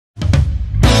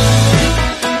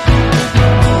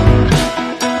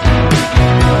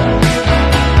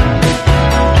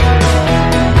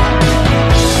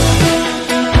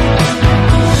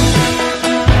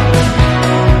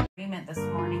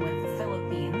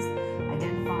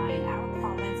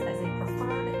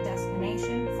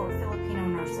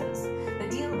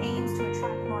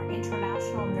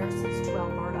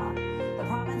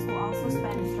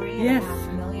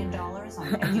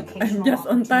educational just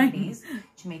on time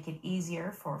to make it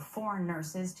easier for foreign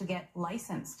nurses to get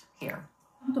licensed here.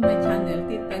 To my channel,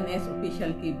 Tita Nes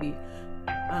Official TV.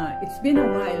 It's been a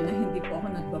while na hindi po ako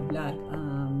nagpa-vlog.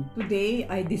 Today,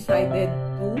 I decided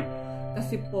to,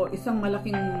 kasi po isang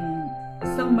malaki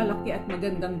at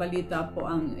magandang balita po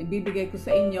ang ibibigay ko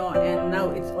sa inyo, and now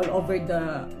it's all over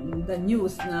the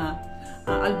news na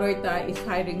Alberta is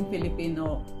hiring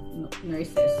Filipino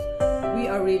nurses. We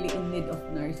are really in need of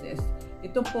nurses.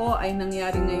 Ito po ay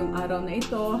nangyari ngayong araw na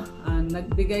ito.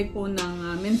 Nagbigay po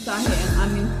ng mensahe ang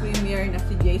aming premier na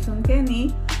si Jason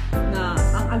Kenney na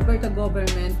ang Alberta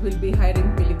government will be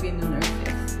hiring Filipino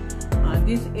nurses.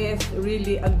 This is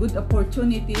really a good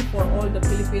opportunity for all the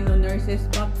Filipino nurses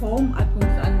back home at kung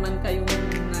saan man kayong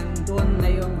nandun na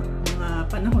yung mga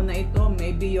panahon na ito.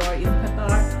 Maybe you are in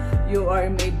Qatar, you are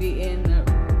maybe in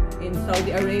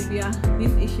Saudi Arabia. This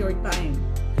is your time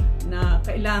na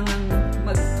kailangan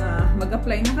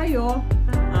mag-apply na kayo.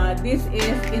 This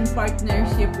is in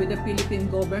partnership with the Philippine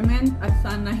government at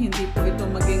sana hindi po ito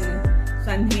maging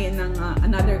sanhi ng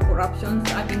another corruption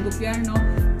sa ating gobyerno,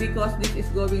 because this is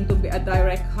going to be a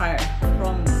direct hire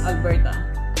from Alberta.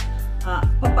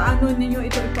 Paano ninyo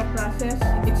ito ipaprocess?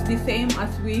 It's the same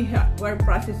as we're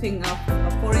processing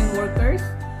foreign workers.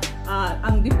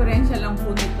 Ang diferensya lang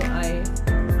po nito ay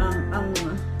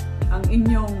ang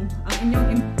inyong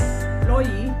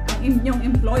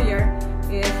employer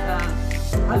is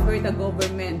Alberta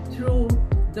government through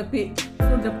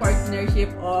the partnership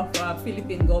of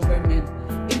Philippine government.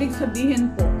 Ibig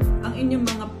sabihin po, ang inyong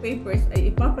mga papers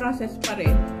ay ipaprocess pa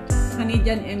rin sa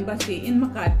Canadian Embassy in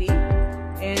Makati,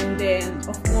 and then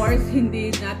of course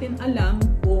hindi natin alam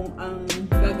kung ang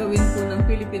gagawin po ng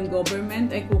Philippine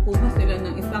government ay kukuha sila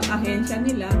ng isang ahensya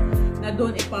nila na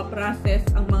doon ipaprocess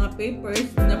ang mga papers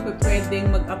na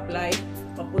pwedeng mag-apply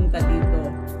papunta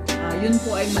dito. Yun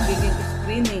po ay magiging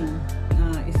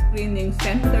screening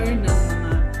center ng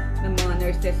mga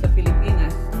nurses sa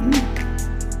Pilipinas.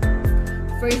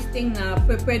 First thing na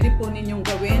pwede po ninyong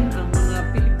gawin ang mga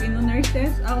Filipino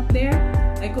nurses out there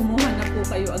ay kumuha na po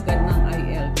kayo agad ng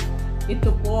IELTS.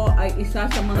 Ito po ay isa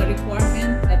sa mga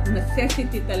requirement at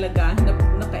necessity talaga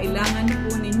na kailangan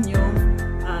po ninyong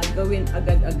gawin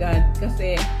agad-agad,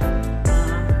 kasi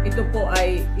ito po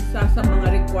ay isa sa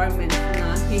mga requirements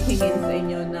na hihingin sa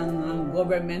inyo ng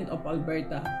Government of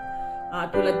Alberta.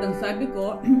 Tulad ng sabi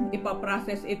ko,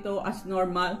 ipaprocess ito as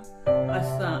normal as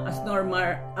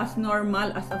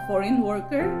a foreign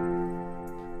worker.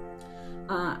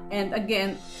 And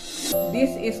again,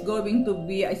 this is going to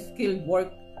be a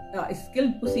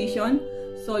skilled position.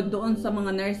 So doon sa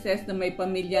mga nurses na may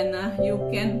pamilya na, you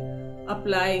can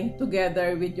apply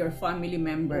together with your family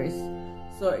members.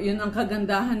 So yun ang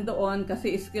kagandahan doon,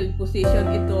 kasi skilled position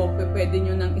ito, pwede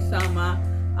nyo nang isama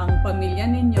ang pamilya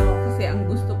ninyo, kasi ang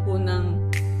gusto po ng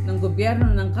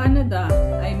gobyerno ng Canada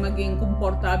ay maging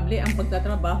komportable ang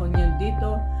pagtatrabaho nyo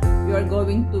dito. You are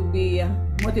going to be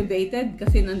motivated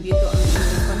kasi nandito ang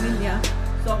inyong pamilya.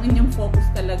 So ang inyong focus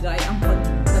talaga ay ang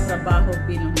pagtatrabaho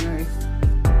bilang nurse.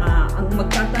 Ang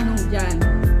magtatanong dyan,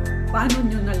 paano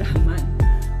nyo nalaman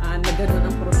na gano'n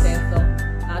ang proseso?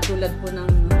 Tulad po ng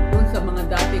dun sa mga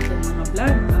dati kong mga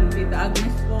vlog, ang Tita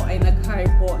Agnes po ay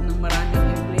nag-hire po ng maraming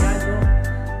empleyado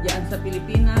yan sa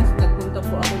Pilipinas. Nagpunta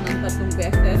po ako ng 3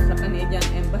 beses sa Canadian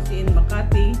Embassy in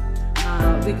Makati.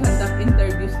 We conduct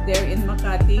interviews there in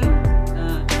Makati.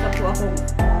 Isa po akong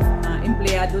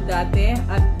empleyado dati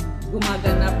at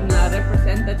gumaganap na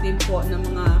representative po ng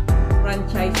mga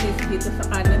franchises dito sa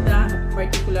Canada,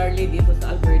 particularly dito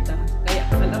sa Alberta. Kaya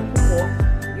alam ko po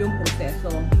yung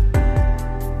proseso.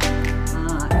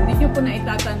 Hindi nyo po na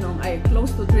itatanong, ay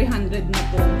close to 300 na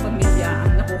po pamilya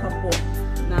ang nakuha po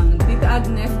ng Tita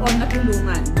Agnes o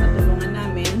natulungan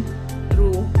namin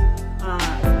through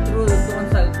doon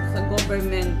sa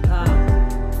government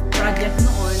project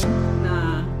noon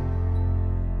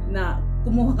na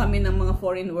kumuha kami ng mga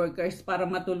foreign workers para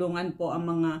matulungan po ang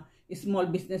mga small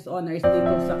business owners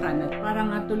dito sa Canada. Para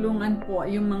matulungan po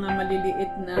yung mga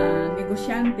maliliit na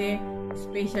negosyante,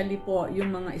 especially po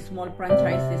yung mga small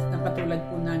franchises na katulad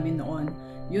po namin noon.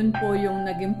 Yun po yung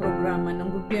naging programa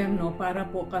ng gobyerno para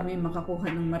po kami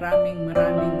makakuha ng maraming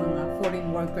mga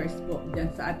foreign workers po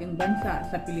dyan sa ating bansa,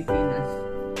 sa Pilipinas.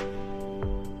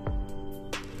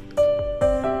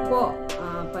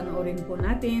 Panoorin po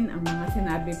natin ang mga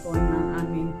sinabi po ng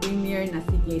aming premier na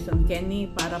si Jason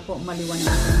Kenney para po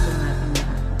maliwanagan po natin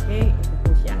lahat. Okay? Ito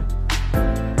po siya.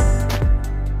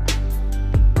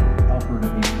 Alberta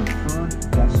is a preferred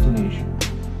destination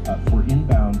for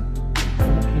inbound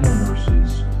Filipino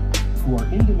nurses who are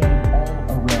in demand all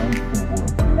around the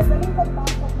world. Pinagaling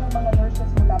pagpasok ng mga nurses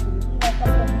mula Pilipinas sa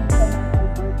probinsya ng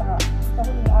Alberta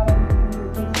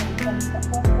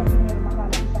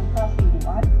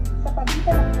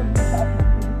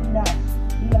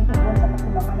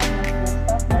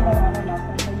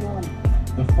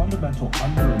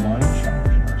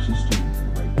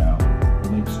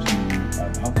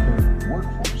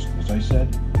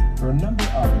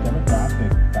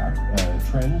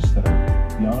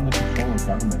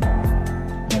government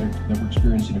that we're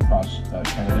experiencing across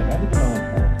Canada and the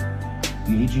developed world.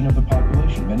 The aging of the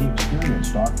population, many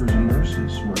experienced doctors and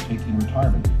nurses who are taking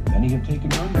retirement. Many have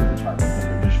taken earlier retirement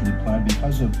than initially planned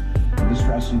because of the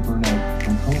stress and burnout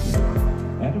from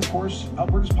COVID. And of course,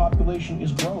 Alberta's population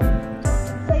is growing.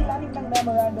 Sa ilalim ng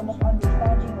Memorandum of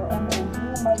Understanding o MOU,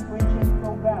 may bridging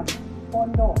program,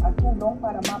 pondo at tulong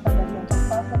para mapadali ang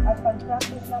pagpasok at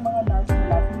pag-practice ng mga nurse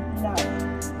mula Pilipinas.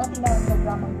 Pati na ang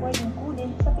programang pwedeng kunin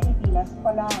sa Pilipinas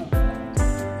pa lang.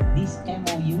 This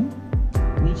MOU,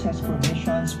 which has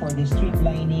provisions for the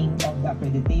streamlining of the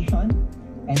accreditation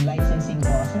and licensing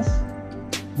process,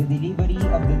 the delivery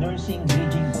of the nursing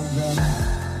bridging program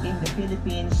in the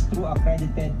Philippines through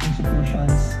accredited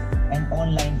institutions and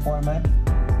online format,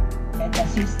 and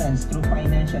assistance through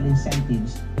financial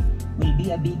incentives will be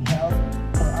a big help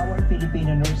for our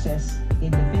Filipino nurses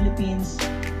in the Philippines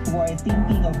who are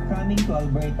thinking of coming to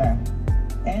Alberta,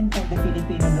 and for the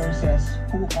Filipino nurses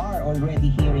who are already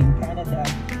here in Canada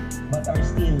but are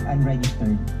still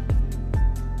unregistered.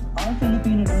 Our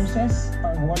Filipino nurses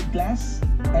are world-class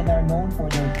and are known for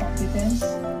their competence,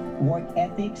 work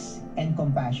ethics, and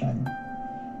compassion.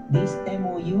 This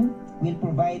MOU will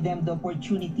provide them the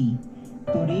opportunity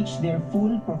to reach their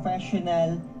full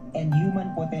professional and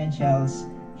human potentials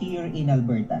here in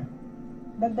Alberta.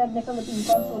 Dagdag ni Philippine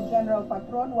Consul General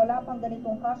Patron, wala pang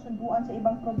ganitong kasunduan sa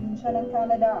ibang probinsya ng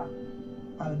Canada.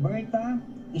 Alberta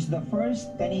is the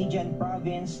first Canadian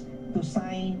province to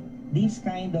sign this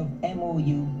kind of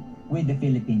MOU with the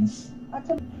Philippines.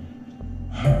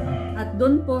 At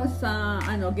doon po sa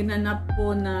ginanap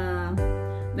po na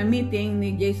meeting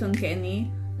ni Jason Kenney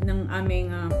ng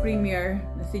aming premier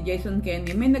na si Jason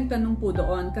Kenney, may nagtanong po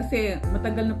doon kasi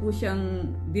matagal na po siyang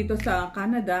dito sa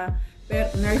Canada, pero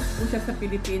nurse po siya sa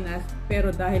Pilipinas, pero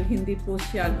dahil hindi po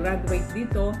siya graduate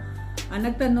dito,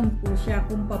 nagtanong po siya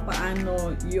kung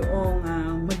paano yung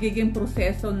magiging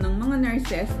proseso ng mga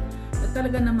nurses na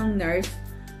talaga namang nurse,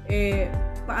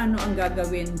 paano ang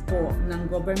gagawin po ng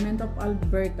Government of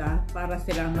Alberta para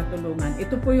sila matulungan.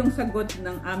 Ito po yung sagot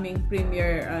ng aming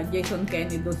Premier Jason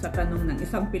Kenney doon sa tanong ng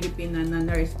isang Pilipina na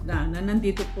nurse na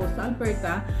nandito po sa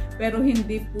Alberta, pero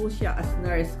hindi po siya as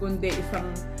nurse, kundi isang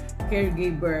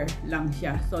caregiver lang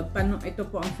siya. So ito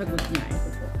po ang sagot niya. Ito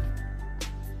po.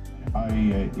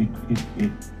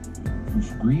 It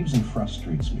grieves and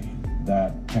frustrates me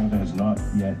that Canada has not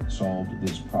yet solved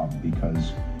this problem,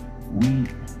 because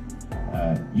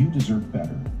you deserve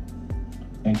better,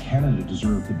 and Canada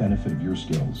deserves the benefit of your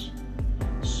skills.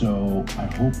 So I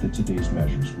hope that today's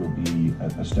measures will be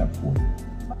a step forward.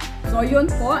 So yun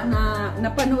po,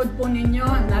 napanood po ninyo,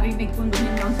 narinig po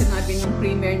ninyo ang sinabi ng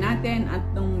premier natin at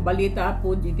ng balita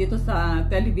po dito sa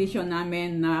television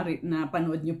namin,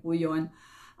 napanood nyo po yun.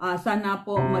 Sana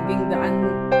po maging daan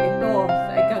ito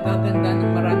sa ikagaganda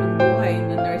ng maraming buhay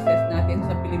na nurses natin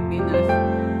sa Pilipinas.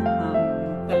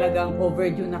 Talagang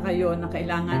overdue na kayo na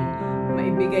kailangan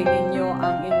maibigay ninyo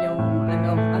ang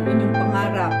inyong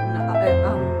pangarap na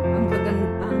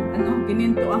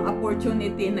gininto ang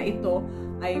opportunity na ito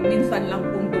ay minsan lang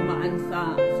pong dumaan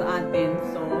sa atin.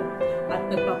 So at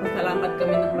nagpapasalamat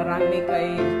kami ng marami kay,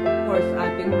 of course,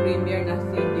 ating premier na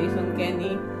si Jason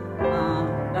Kenney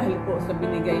dahil po sa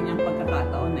binigay niyang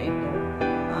pagkakataon na ito.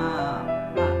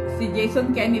 Si Jason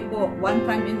Kenney po, one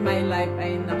time in my life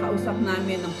ay nakausap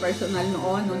namin ng personal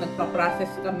noon nung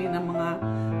nagpa-process kami ng mga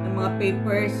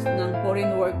papers ng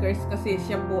foreign workers, kasi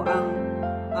siya po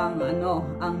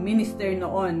ang minister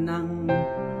noon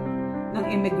ng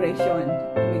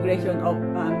immigration of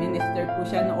minister po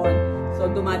siya noon. So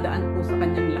dumadaan po sa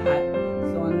kanyang lahat.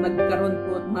 So nagkaroon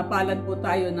po, mapalad po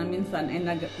tayo na minsan ay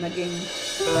naging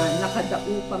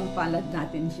nakadaupang palad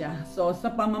natin siya. So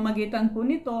sa pamamagitan po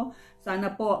nito,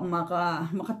 sana po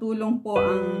makatulong po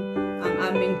ang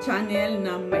aming channel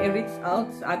na ma-reach out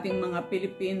sa ating mga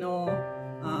Pilipino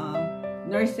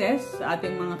nurses, sa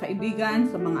ating mga kaibigan,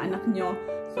 sa mga anak nyo,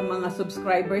 sa mga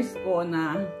subscribers ko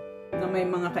na may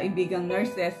mga kaibigang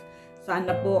nurses.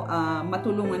 Sana po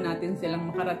matulungan natin silang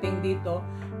makarating dito.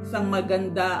 Isang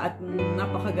maganda at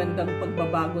napakagandang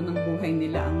pagbabago ng buhay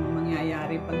nila ang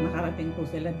mangyayari pag nakarating po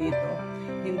sila dito.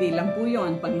 Hindi lang po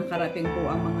yon, pag nakarating po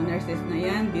ang mga nurses na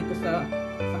yan dito sa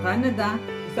Canada,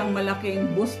 isang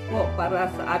malaking boost po para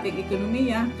sa ating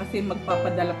ekonomiya, kasi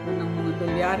magpapadala po ng mga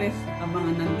dolyares ang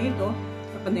mga nandito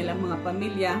sa kanilang mga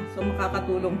pamilya. So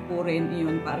makakatulong po rin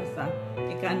iyon para sa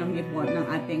economy po ng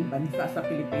ating bansa sa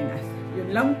Pilipinas. Yun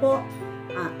lang po.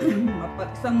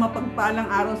 Isang mapagpalang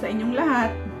araw sa inyong lahat.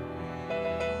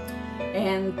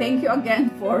 And thank you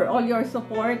again for all your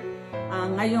support.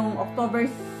 Ngayong October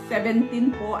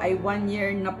 17 po ay 1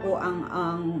 year na po ang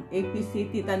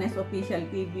APC Titanes Official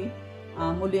TV.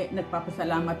 Muli,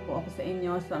 nagpapasalamat po ako sa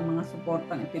inyo sa mga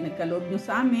suportang ipinagkaloob nyo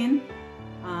sa amin.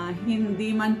 Hindi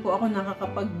man po ako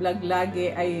nakakapag-vlog lagi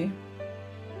ay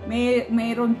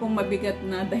mayroon pong mabigat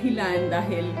na dahilan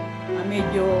dahil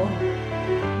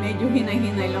medyo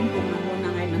hinay-hinay lang po muna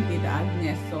ngayon ng Tita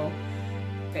Agnes. So,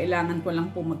 kailangan ko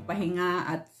lang po magpahinga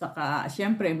at saka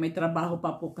syempre may trabaho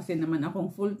pa po kasi naman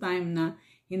akong full-time na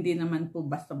hindi naman po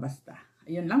basta-basta.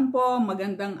 Ayun lang po,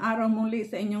 magandang araw muli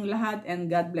sa inyong lahat and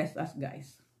God bless us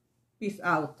guys. Peace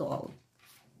out to all.